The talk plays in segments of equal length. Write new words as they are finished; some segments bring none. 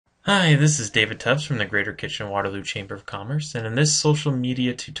Hi, this is David Tubbs from the Greater Kitchener-Waterloo Chamber of Commerce, and in this social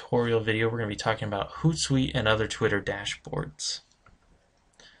media tutorial video we're going to be talking about Hootsuite and other Twitter dashboards.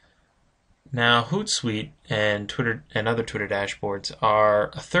 Now, Hootsuite and Twitter and other Twitter dashboards are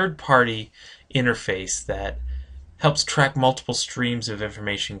a third-party interface that helps track multiple streams of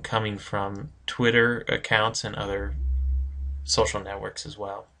information coming from Twitter accounts and other social networks as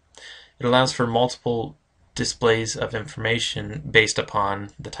well. It allows for multiple displays of information based upon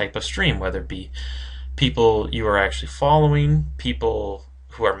the type of stream, whether it be people you are actually following, people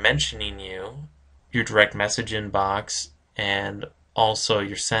who are mentioning you, your direct message inbox, and also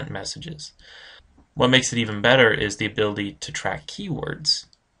your sent messages. What makes it even better is the ability to track keywords.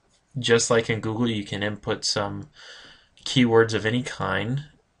 Just like in Google, you can input some keywords of any kind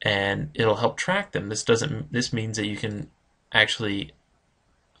and it'll help track them. This means that you can actually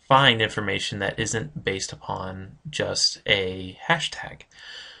find information that isn't based upon just a hashtag.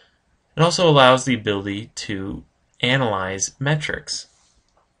 It also allows the ability to analyze metrics.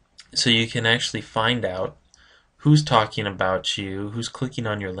 So you can actually find out who's talking about you, who's clicking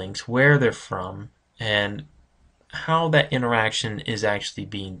on your links, where they're from, and how that interaction is actually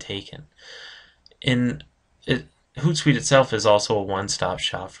being taken. Hootsuite itself is also a one-stop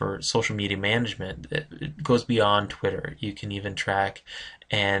shop for social media management. It goes beyond Twitter. You can even track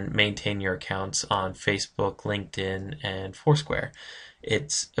and maintain your accounts on Facebook, LinkedIn, and Foursquare.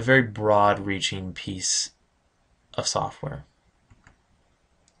 It's a very broad-reaching piece of software.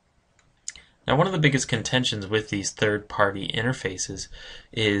 Now, one of the biggest contentions with these third-party interfaces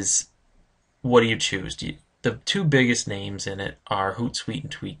is what do you choose? The two biggest names in it are Hootsuite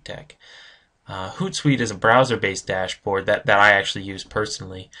and TweetDeck. Hootsuite is a browser-based dashboard that I actually use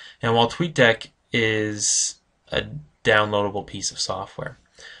personally, and while TweetDeck is a downloadable piece of software.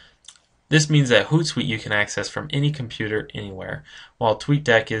 This means that Hootsuite you can access from any computer anywhere, while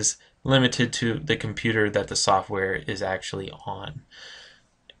TweetDeck is limited to the computer that the software is actually on.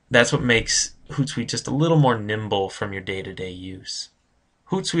 That's what makes Hootsuite just a little more nimble from your day-to-day use.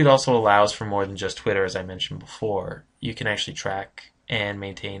 Hootsuite also allows for more than just Twitter, as I mentioned before. You can actually track and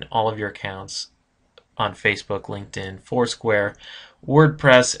maintain all of your accounts on Facebook, LinkedIn, Foursquare,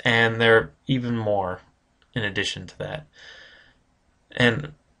 WordPress, and there are even more in addition to that.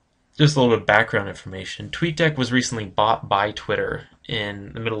 And just a little bit of background information. TweetDeck was recently bought by Twitter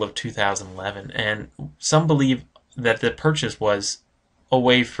in the middle of 2011, and some believe that the purchase was a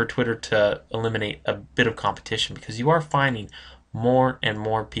way for Twitter to eliminate a bit of competition, because you are finding more and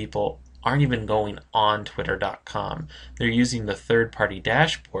more people aren't even going on Twitter.com. They're using the third-party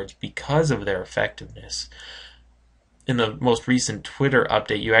dashboards because of their effectiveness. In the most recent Twitter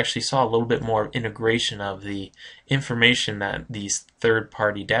update, you actually saw a little bit more integration of the information that these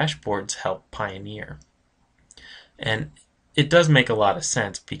third-party dashboards help pioneer. And it does make a lot of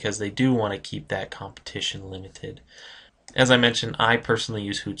sense because they do want to keep that competition limited. As I mentioned, I personally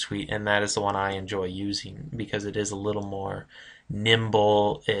use Hootsuite, and that is the one I enjoy using because it is a little more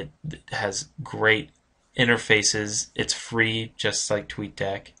nimble. It has great interfaces. It's free, just like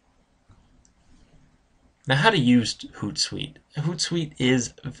TweetDeck. Now, how to use Hootsuite. Hootsuite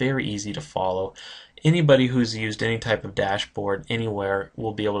is very easy to follow. Anybody who's used any type of dashboard anywhere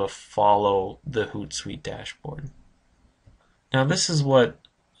will be able to follow the Hootsuite dashboard. Now, this is what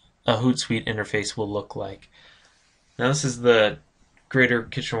a Hootsuite interface will look like. Now, this is the Greater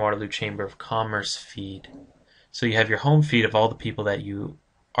Kitchener-Waterloo Chamber of Commerce feed. So you have your home feed of all the people that you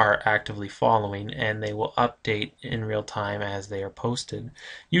are actively following, and they will update in real time as they are posted,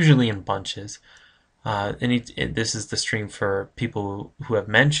 usually in bunches. This is the stream for people who have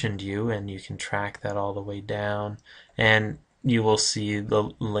mentioned you, and you can track that all the way down. And you will see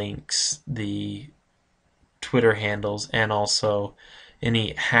the links, the Twitter handles, and also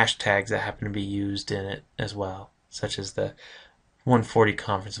any hashtags that happen to be used in it as well, such as the 140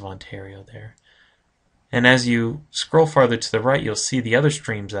 Conference of Ontario there. And as you scroll farther to the right, you'll see the other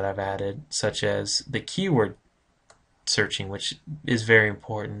streams that I've added, such as the keyword searching, which is very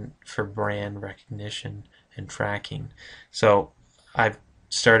important for brand recognition and tracking. So I've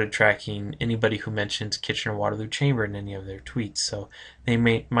started tracking anybody who mentions Kitchener-Waterloo Chamber in any of their tweets. So they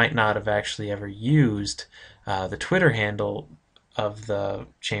might not have actually ever used the Twitter handle of the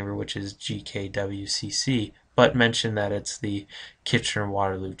chamber, which is GKWCC, but mention that it's the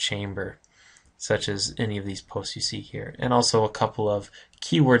Kitchener-Waterloo Chamber, such as any of these posts you see here. And also a couple of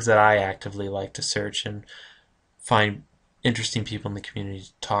keywords that I actively like to search and find interesting people in the community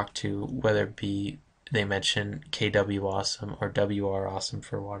to talk to, whether it be they mention KW Awesome or WR Awesome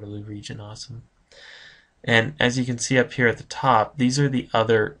for Waterloo Region Awesome. And as you can see up here at the top, these are the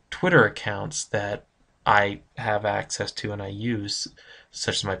other Twitter accounts that I have access to and I use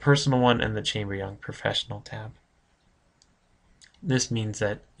such as my personal one and the Chamber Young Professional tab. This means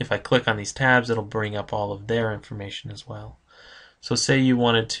that if I click on these tabs, it'll bring up all of their information as well. So say you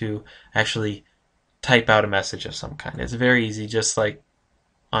wanted to actually type out a message of some kind. It's very easy, just like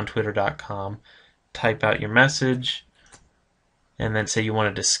on twitter.com. Type out your message, and then say you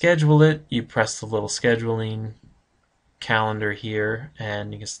wanted to schedule it. You press the little scheduling calendar here,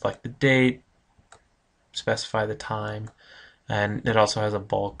 and you can select the date, specify the time, and it also has a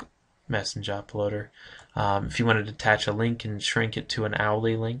bulk message uploader. If you wanted to attach a link and shrink it to an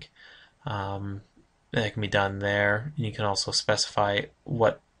hourly link, that can be done there. You can also specify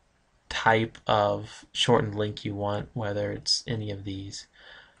what type of shortened link you want, whether it's any of these.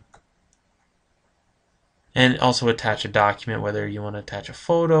 And also attach a document, whether you want to attach a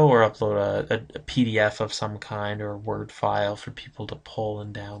photo or upload a PDF of some kind or a Word file for people to pull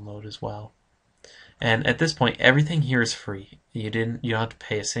and download as well. And at this point, everything here is free. You don't have to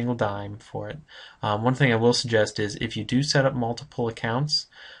pay a single dime for it. One thing I will suggest is if you do set up multiple accounts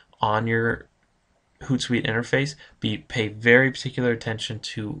on your Hootsuite interface, pay very particular attention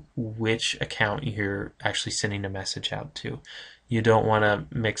to which account you're actually sending a message out to. You don't want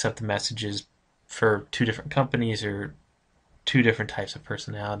to mix up the messages for two different companies or two different types of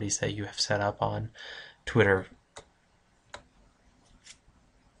personalities that you have set up on Twitter.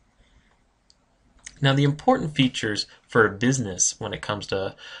 Now, the important features for a business when it comes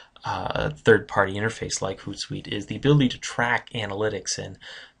to a third-party interface like Hootsuite is the ability to track analytics and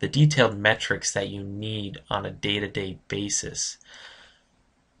the detailed metrics that you need on a day-to-day basis.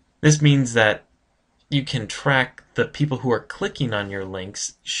 This means that you can track the people who are clicking on your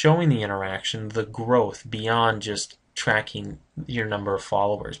links, showing the interaction, the growth beyond just tracking your number of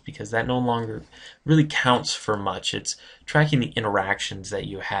followers, because that no longer really counts for much. It's tracking the interactions that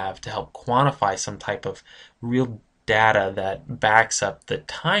you have to help quantify some type of real data that backs up the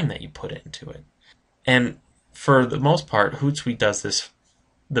time that you put into it. And for the most part, Hootsuite does this,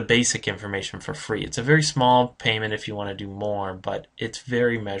 the basic information, for free. It's a very small payment if you want to do more, but it's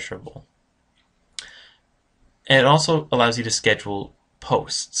very measurable. And it also allows you to schedule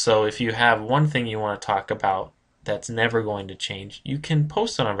posts. So if you have one thing you want to talk about that's never going to change, you can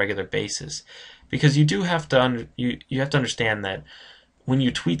post it on a regular basis, because you do have to you have to understand that when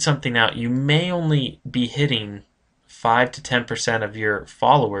you tweet something out, you may only be hitting 5 to 10% of your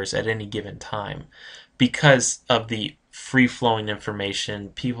followers at any given time. Because of the free-flowing information,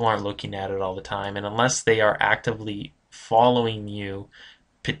 people aren't looking at it all the time, and unless they are actively following you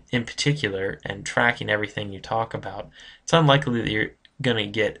in particular and tracking everything you talk about, it's unlikely that you're going to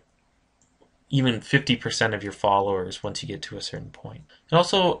get even 50% of your followers once you get to a certain point. It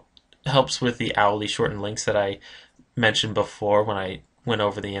also helps with the hourly shortened links that I mentioned before when I went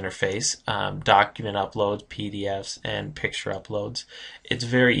over the interface, document uploads, PDFs, and picture uploads. It's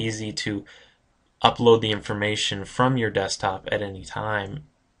very easy to upload the information from your desktop at any time,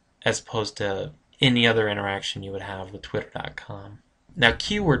 as opposed to any other interaction you would have with twitter.com. Now,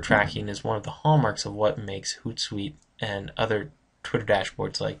 keyword tracking is one of the hallmarks of what makes Hootsuite and other Twitter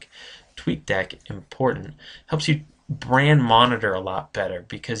dashboards like TweetDeck important. It helps you brand monitor a lot better,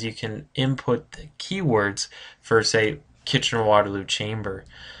 because you can input the keywords for, say, Kitchener-Waterloo Chamber,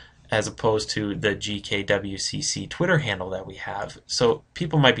 as opposed to the GKWCC Twitter handle that we have. So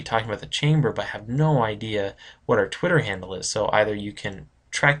people might be talking about the Chamber but have no idea what our Twitter handle is. So either you can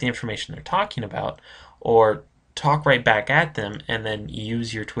track the information they're talking about, or talk right back at them and then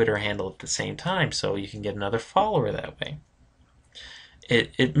use your Twitter handle at the same time, so you can get another follower that way.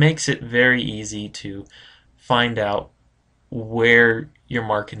 It makes it very easy to find out where your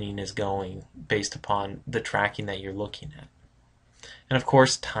marketing is going based upon the tracking that you're looking at. And of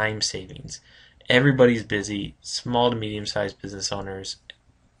course, time savings. Everybody's busy. Small to medium-sized business owners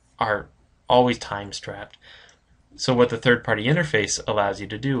are always time strapped. So what the third-party interface allows you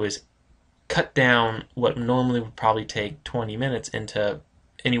to do is cut down what normally would probably take 20 minutes into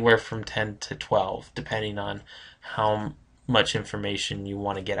anywhere from 10 to 12, depending on how much information you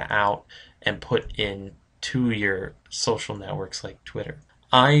want to get out and put into your social networks like Twitter.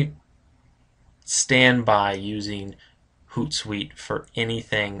 I stand by using Hootsuite for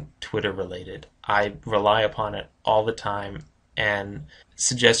anything Twitter related. I rely upon it all the time and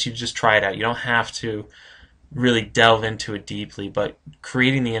suggest you just try it out. You don't have to really delve into it deeply, but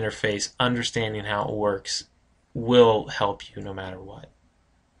creating the interface, understanding how it works, will help you no matter what.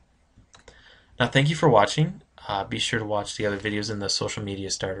 Now, thank you for watching. Be sure to watch the other videos in the Social Media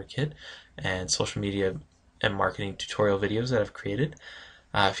Starter Kit and social media and marketing tutorial videos that I've created.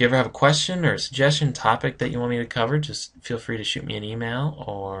 If you ever have a question or a suggestion, topic that you want me to cover, just feel free to shoot me an email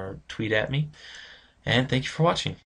or tweet at me. And thank you for watching.